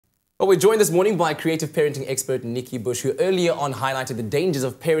Well, we're joined this morning by creative parenting expert Nikki, who earlier on highlighted the dangers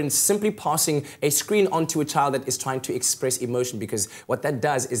of parents simply passing a screen onto a child that is trying to express emotion, because what that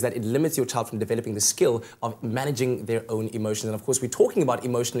does is that it limits your child from developing the skill of managing their own emotions. And of course, we're talking about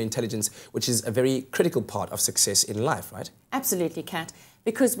emotional intelligence, which is a very critical part of success in life, right? Absolutely, Kat.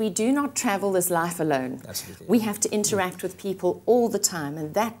 Because we do not travel this life alone. Absolutely. We have to interact with people all the time,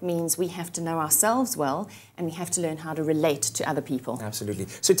 and that means we have to know ourselves well, and we have to learn how to relate to other people. Absolutely.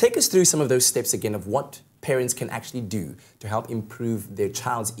 So take us through some of those steps again of what parents can actually do to help improve their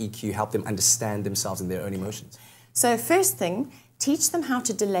child's EQ, help them understand themselves and their own emotions. So first thing, teach them how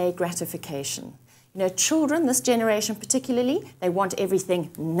to delay gratification. You know, children, this generation particularly, they want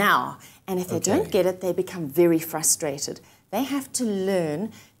everything now. And if they don't get it, they become very frustrated. They have to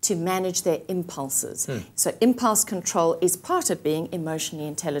learn to manage their impulses. So impulse control is part of being emotionally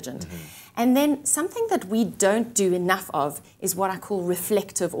intelligent. And then something that we don't do enough of is what I call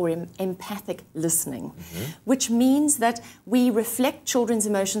reflective or empathic listening, which means that we reflect children's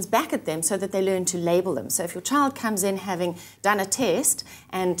emotions back at them so that they learn to label them. So if your child comes in having done a test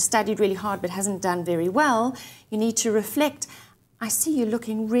and studied really hard but hasn't done very well, you need to reflect, I see you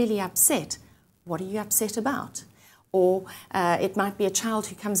looking really upset. What are you upset about? Or it might be a child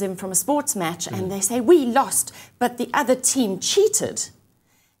who comes in from a sports match and they say, we lost, but the other team cheated.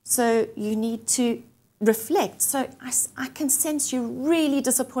 So you need to reflect. So I can sense you're really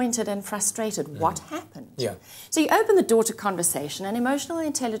disappointed and frustrated. What happened? Yeah. So you open the door to conversation, and emotional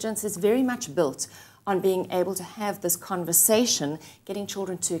intelligence is very much built on being able to have this conversation, getting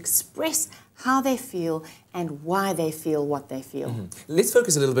children to express how they feel and why they feel what they feel. Let's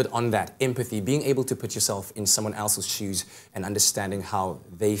focus a little bit on that, empathy, being able to put yourself in someone else's shoes and understanding how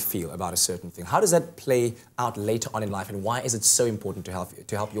they feel about a certain thing. How does that play out later on in life, and why is it so important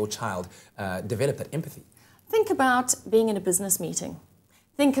to help your child develop that empathy? Think about being in a business meeting.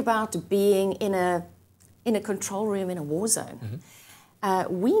 Think about being in a control room in a war zone.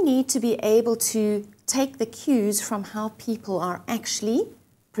 We need to be able to take the cues from how people are actually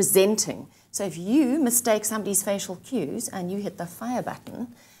presenting. So if you mistake somebody's facial cues and you hit the fire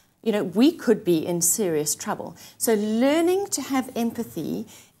button, you know, we could be in serious trouble. So learning to have empathy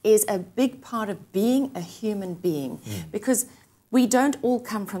is a big part of being a human being, because we don't all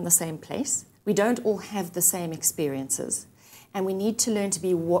come from the same place. We don't all have the same experiences. And we need to learn to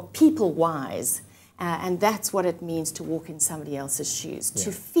be people-wise. And that's what it means to walk in somebody else's shoes,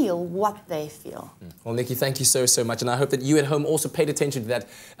 to feel what they feel. Well, Nikki, thank you so much. And I hope that you at home also paid attention to that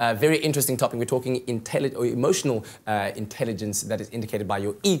very interesting topic. We're talking emotional intelligence that is indicated by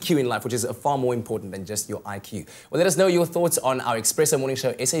your EQ in life, which is far more important than just your IQ. Well, let us know your thoughts on our Expresso Morning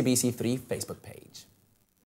Show SABC3 Facebook page.